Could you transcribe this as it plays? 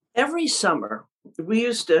every summer, we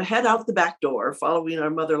used to head out the back door, following our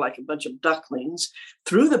mother like a bunch of ducklings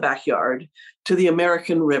through the backyard to the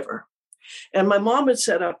American River. And my mom had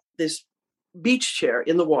set up this beach chair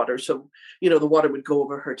in the water. So, the water would go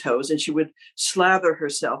over her toes, and she would slather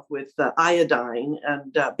herself with iodine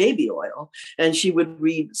and baby oil. And she would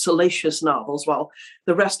read salacious novels while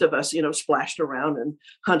the rest of us, splashed around and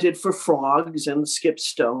hunted for frogs and skipped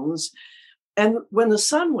stones. And when the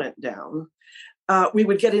sun went down, we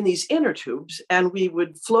would get in these inner tubes and we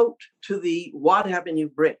would float to the Watt Avenue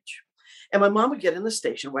Bridge. And my mom would get in the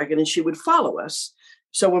station wagon and she would follow us.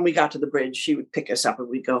 So when we got to the bridge, she would pick us up and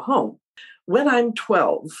we'd go home. When I'm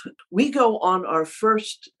 12, we go on our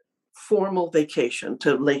first formal vacation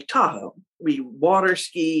to Lake Tahoe. We water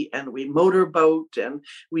ski and we motorboat and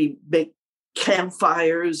we make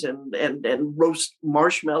campfires and roast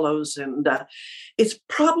marshmallows. And it's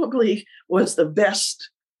probably was the best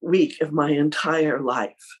week of my entire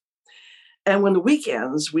life. And when the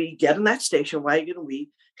weekends, we get in that station wagon, we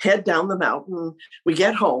head down the mountain, we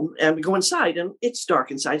get home and we go inside and it's dark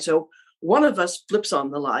inside. So one of us flips on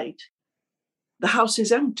the light. The house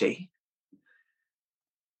is empty.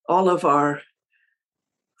 All of our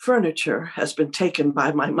furniture has been taken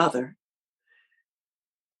by my mother,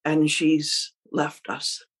 and she's left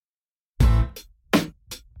us.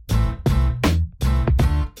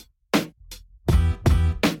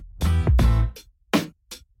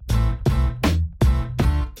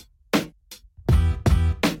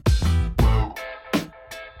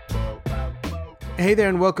 Hey there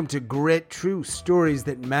and welcome to Grit, True Stories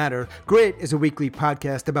That Matter. Grit is a weekly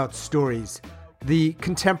podcast about stories, the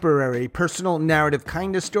contemporary, personal narrative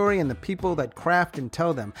kind of story and the people that craft and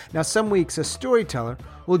tell them. Now, some weeks a storyteller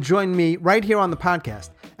will join me right here on the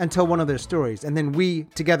podcast and tell one of their stories, and then we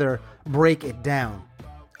together break it down.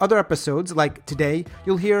 Other episodes, like today,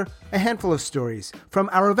 you'll hear a handful of stories from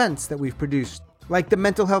our events that we've produced, like the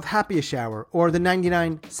Mental Health Happy Hour or the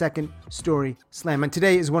 99-Second Story Slam. And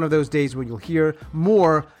today is one of those days where you'll hear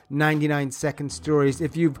more 99-second stories.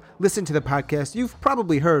 If you've listened to the podcast, you've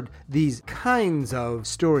probably heard these kinds of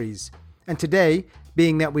stories. And today,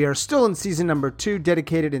 being that we are still in season number 2,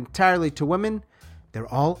 dedicated entirely to women,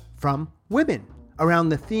 they're all from women, around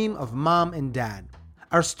the theme of mom and dad.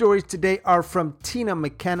 Our stories today are from Tina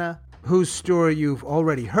McKenna, whose story you've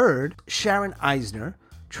already heard, Sharon Eisner,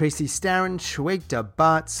 Tracy Starren, Shweta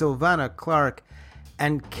Bhatt, Sylvana Clark,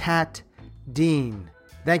 and Kat Dean.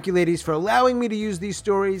 Thank you, ladies, for allowing me to use these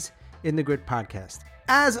stories in the Grit podcast.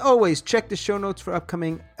 As always, check the show notes for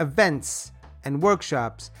upcoming events and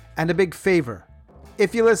workshops. And a big favor,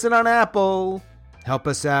 if you listen on Apple, help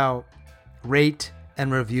us out. Rate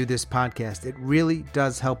and review this podcast. It really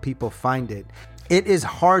does help people find it. It is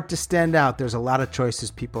hard to stand out. There's a lot of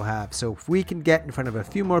choices people have. So if we can get in front of a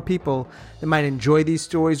few more people that might enjoy these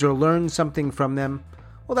stories or learn something from them,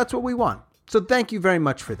 well, that's what we want. So thank you very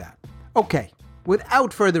much for that. Okay,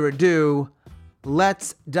 without further ado,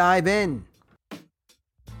 let's dive in.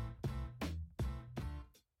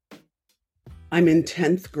 I'm in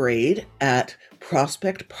 10th grade at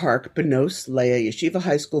Prospect Park, Benos Leia Yeshiva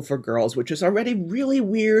High School for Girls, which is already really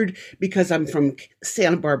weird because I'm from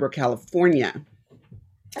Santa Barbara, California.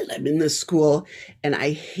 And I'm in this school and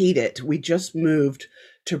I hate it. We just moved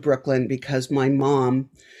to Brooklyn because my mom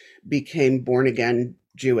became born again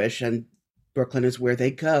Jewish and Brooklyn is where they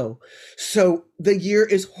go. So the year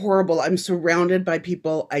is horrible. I'm surrounded by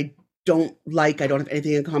people I don't have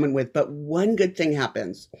anything in common with, but one good thing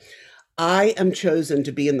happens. I am chosen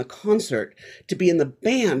to be in the concert, to be in the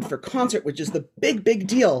band for concert, which is the big, big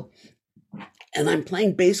deal. And I'm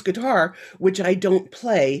playing bass guitar, which I don't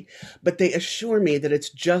play, but they assure me that it's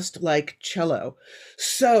just like cello.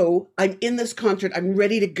 So I'm in this concert. I'm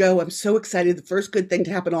ready to go. I'm so excited. The first good thing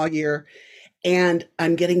to happen all year. And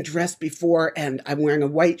I'm getting dressed before and I'm wearing a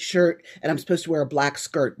white shirt and I'm supposed to wear a black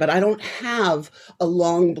skirt, but I don't have a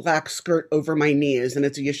long black skirt over my knees and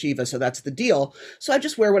it's a yeshiva. So that's the deal. So I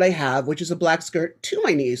just wear what I have, which is a black skirt to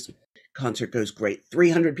my knees. Concert goes great.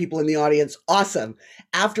 300 people in the audience. Awesome.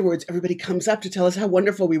 Afterwards, everybody comes up to tell us how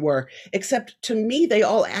wonderful we were. Except to me, they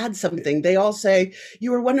all add something. They all say,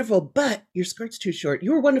 you were wonderful, but your skirt's too short.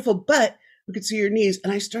 You were wonderful, but we could see your knees.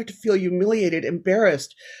 And I start to feel humiliated,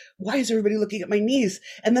 embarrassed. Why is everybody looking at my knees?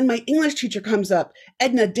 And then my English teacher comes up,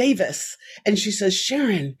 Edna Davis, and she says,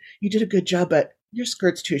 Sharon, you did a good job, but your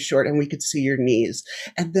skirt's too short and we could see your knees.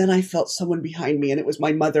 And then I felt someone behind me and it was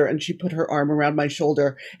my mother and she put her arm around my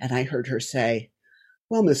shoulder and I heard her say,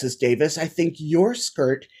 well, Mrs. Davis, I think your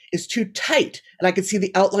skirt is too tight and I could see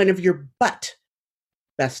the outline of your butt.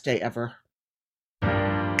 Best day ever.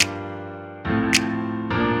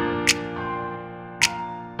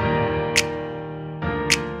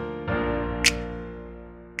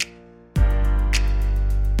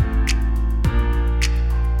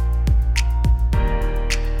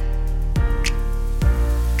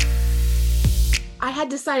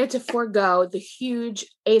 decided to forego the huge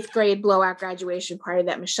 8th grade blowout graduation party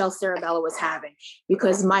that Michelle Sarabella was having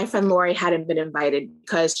because my friend Lori hadn't been invited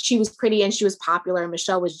because she was pretty and she was popular and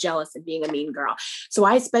Michelle was jealous of being a mean girl. So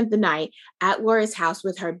I spent the night at Lori's house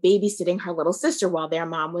with her, babysitting her little sister while their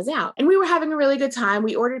mom was out. And we were having a really good time.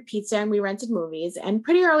 We ordered pizza and we rented movies. And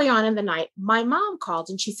pretty early on in the night, my mom called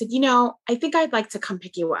and she said, I think I'd like to come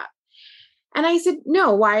pick you up. And I said,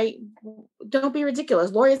 no, why? Don't be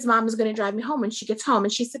ridiculous. Lori's mom is going to drive me home when she gets home.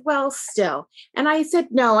 And she said, well, still. And I said,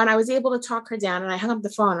 no. And I was able to talk her down and I hung up the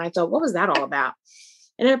phone and I thought, what was that all about?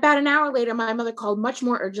 And about an hour later, my mother called much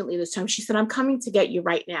more urgently this time. She said, I'm coming to get you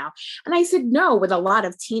right now. And I said, no, with a lot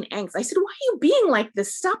of teen angst. I said, why are you being like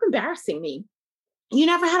this? Stop embarrassing me. You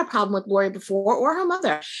never had a problem with Lori before or her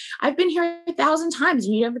mother. I've been here 1,000 times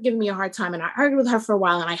and you never given me a hard time. And I argued with her for a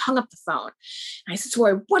while and I hung up the phone. And I said to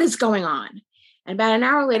Lori, what is going on? And about an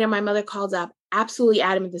hour later, my mother called up, absolutely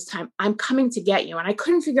adamant this time, I'm coming to get you. And I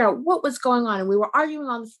couldn't figure out what was going on. And we were arguing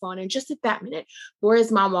on the phone. And just at that minute,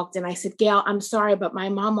 Lori's mom walked in. I said, Gail, I'm sorry, but my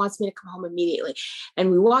mom wants me to come home immediately. And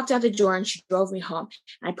we walked out the door and she drove me home.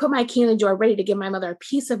 And I put my key in the door, ready to give my mother a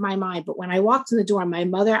piece of my mind. But when I walked in the door, my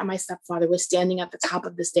mother and my stepfather were standing at the top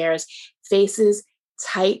of the stairs, faces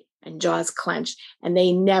tight and jaws clenched. And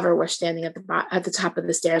they never were standing at the top of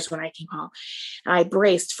the stairs when I came home. And I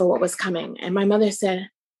braced for what was coming. And my mother said,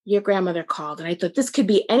 your grandmother called. And I thought, this could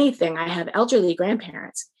be anything. I have elderly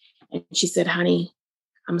grandparents. And she said, honey,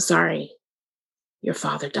 I'm sorry. Your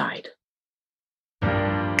father died.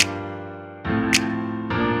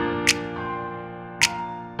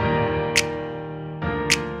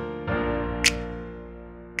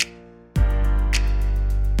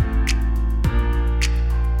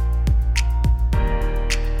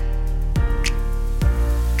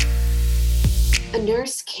 A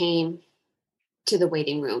nurse came to the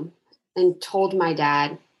waiting room and told my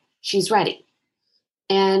dad, she's ready.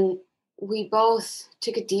 And we both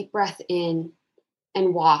took a deep breath in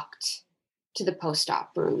and walked to the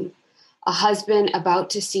post-op room. A husband about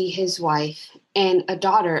to see his wife and a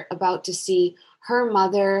daughter about to see her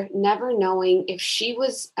mother, never knowing if she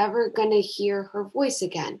was ever going to hear her voice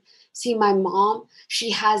again. See, my mom, she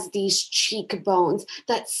has these cheekbones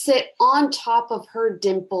that sit on top of her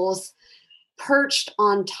dimples, perched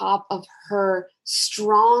on top of her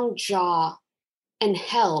strong jaw and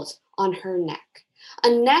held on her neck.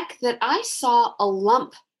 A neck that I saw a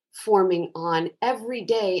lump forming on every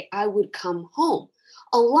day I would come home.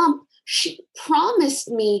 A lump she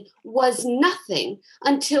promised me was nothing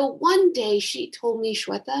until one day she told me,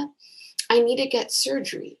 Shweta, I need to get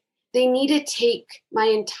surgery. They need to take my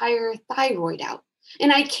entire thyroid out.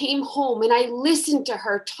 And I came home and I listened to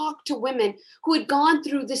her talk to women who had gone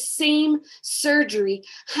through the same surgery,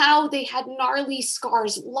 how they had gnarly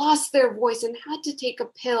scars, lost their voice, and had to take a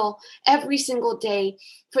pill every single day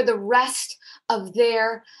for the rest of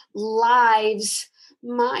their lives.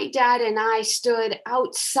 My dad and I stood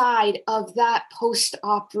outside of that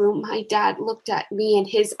post-op room. My dad looked at me and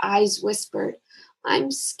his eyes whispered, I'm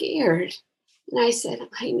scared. And I said,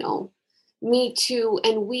 I know. Me too.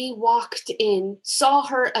 And we walked in, saw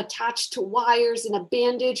her attached to wires and a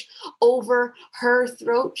bandage over her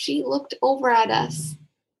throat. She looked over at us,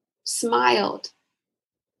 smiled,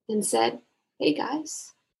 and said, hey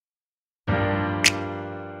guys.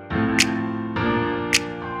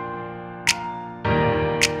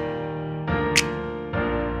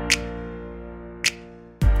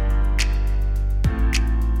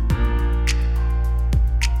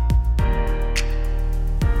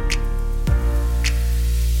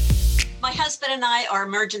 My husband and I are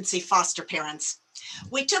emergency foster parents.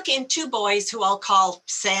 We took in 2 boys who I'll call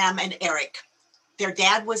Sam and Eric. Their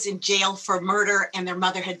dad was in jail for murder and their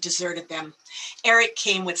mother had deserted them. Eric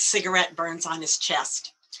came with cigarette burns on his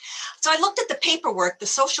chest. So I looked at the paperwork the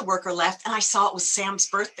social worker left and I saw it was Sam's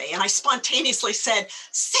birthday. And I spontaneously said,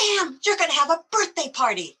 Sam, you're going to have a birthday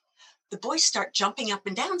party. The boys start jumping up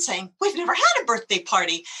and down saying, we've never had a birthday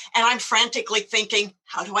party. And I'm frantically thinking,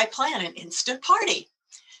 how do I plan an instant party?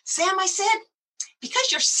 Sam, I said,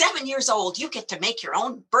 because you're 7 years old, you get to make your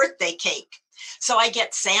own birthday cake. So I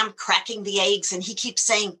get Sam cracking the eggs and he keeps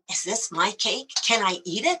saying, is this my cake? Can I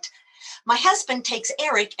eat it? My husband takes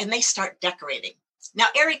Eric and they start decorating. Now,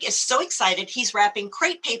 Eric is so excited, he's wrapping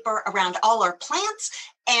crepe paper around all our plants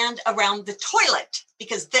and around the toilet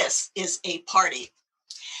because this is a party.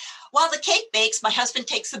 While the cake bakes, my husband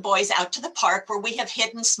takes the boys out to the park where we have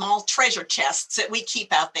hidden small treasure chests that we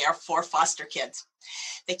keep out there for foster kids.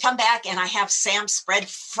 They come back and I have Sam spread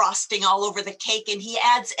frosting all over the cake and he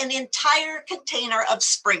adds an entire container of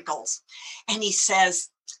sprinkles. And he says,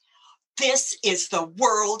 this is the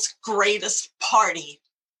world's greatest party.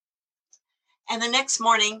 And the next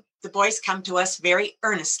morning, the boys come to us very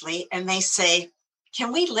earnestly and they say,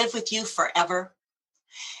 "Can we live with you forever?"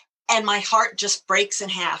 And my heart just breaks in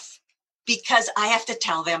half because I have to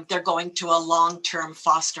tell them they're going to a long-term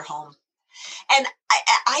foster home. And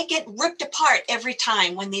I get ripped apart every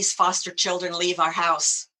time when these foster children leave our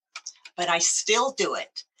house. But I still do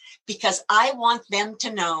it because I want them to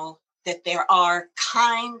know that there are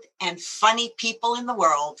kind and funny people in the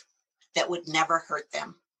world that would never hurt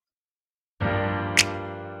them.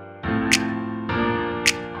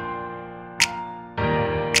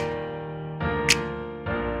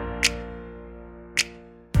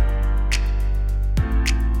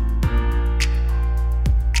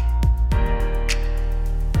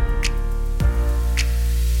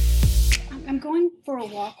 I'm going for a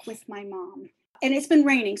walk with my mom. And it's been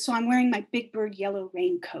raining, so I'm wearing my Big Bird yellow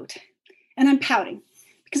raincoat. And I'm pouting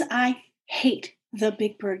because I hate the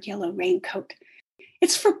Big Bird yellow raincoat.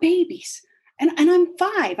 It's for babies. And I'm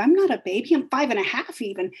 5. I'm not a baby. I'm 5.5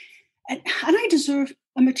 even. And I deserve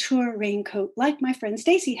a mature raincoat like my friend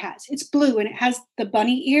Stacy has. It's blue and it has the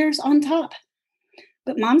bunny ears on top.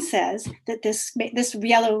 But Mom says that this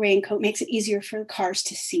yellow raincoat makes it easier for the cars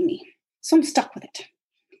to see me. So I'm stuck with it.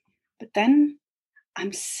 But then I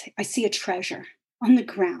see a treasure on the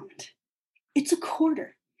ground. It's a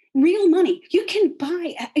quarter, real money. You can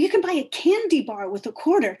buy a candy bar with a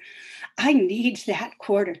quarter. I need that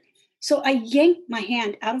quarter. So I yank my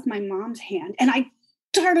hand out of my mom's hand and I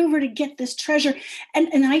dart over to get this treasure.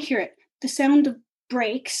 And I hear it, the sound of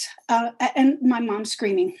brakes and my mom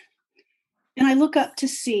screaming. And I look up to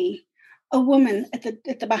see a woman at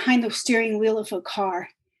the behind the steering wheel of a car.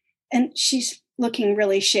 And she's looking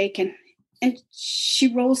really shaken. And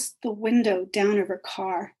she rolls the window down of her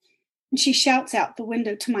car. And she shouts out the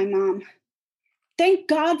window to my mom, "Thank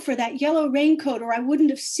God for that yellow raincoat, or I wouldn't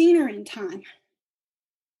have seen her in time."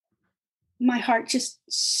 My heart just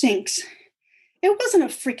sinks. It wasn't a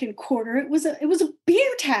freaking quarter. It was a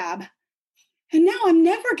beer tab. And now I'm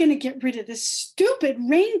never going to get rid of this stupid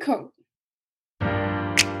raincoat.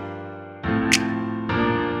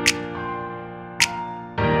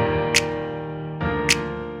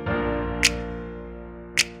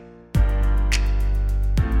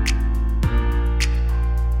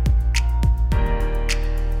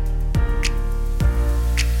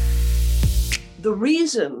 The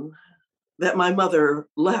reason that my mother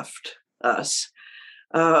left us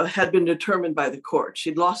had been determined by the court.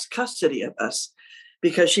 She'd lost custody of us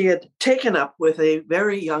because she had taken up with a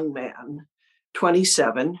very young man,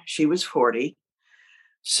 27. She was 40.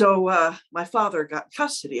 So my father got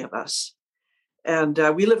custody of us. And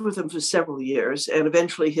we lived with him for several years. And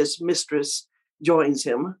eventually his mistress joins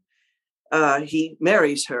him. He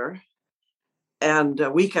marries her. And a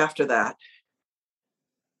week after that,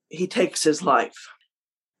 he takes his life.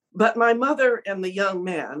 But my mother and the young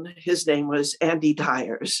man, his name was Andy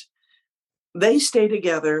Dyers, they stayed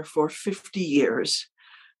together for 50 years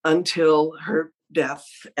until her death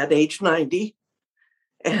at age 90.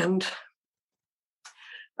 And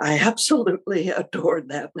I absolutely adored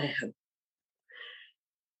that man.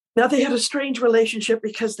 Now, they had a strange relationship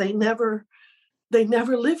because they never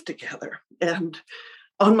lived together. And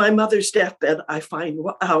on my mother's deathbed, I find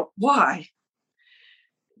out why.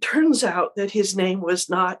 Turns out that his name was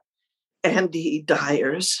not Andy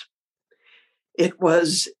Dyers. It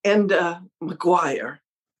was Enda McGuire,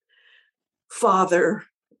 Father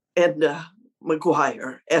Enda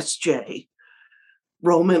McGuire, S.J.,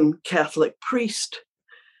 Roman Catholic priest,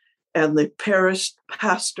 and the parish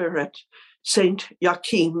pastor at St.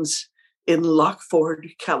 Joaquin's in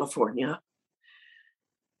Lockford, California.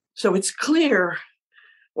 So it's clear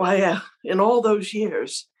why in all those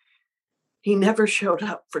years, he never showed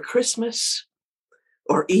up for Christmas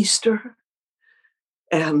or Easter,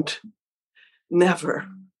 and never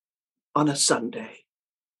on a Sunday.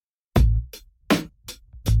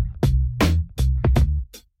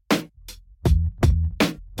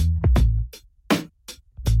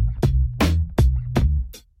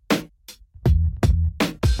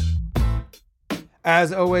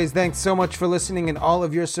 As always, thanks so much for listening and all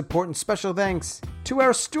of your support, and special thanks to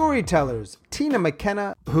our storytellers, Tina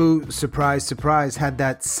McKenna, who, surprise, surprise, had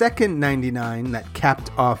that second 99 that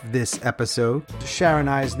capped off this episode, Sharon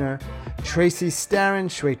Eisner, Tracy Starren,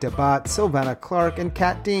 Shweta Bhatt, Sylvana Clark, and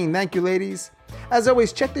Kat Dean. Thank you, ladies. As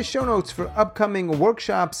always, check the show notes for upcoming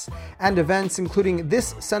workshops and events, including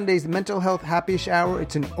this Sunday's Mental Health Happy Hour.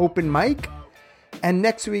 It's an open mic. And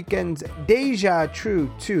next weekend's Deja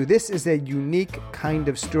True 2. This is a unique kind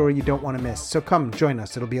of story you don't want to miss. So come join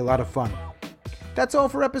us. It'll be a lot of fun. That's all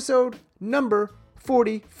for episode number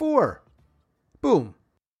 44. Boom.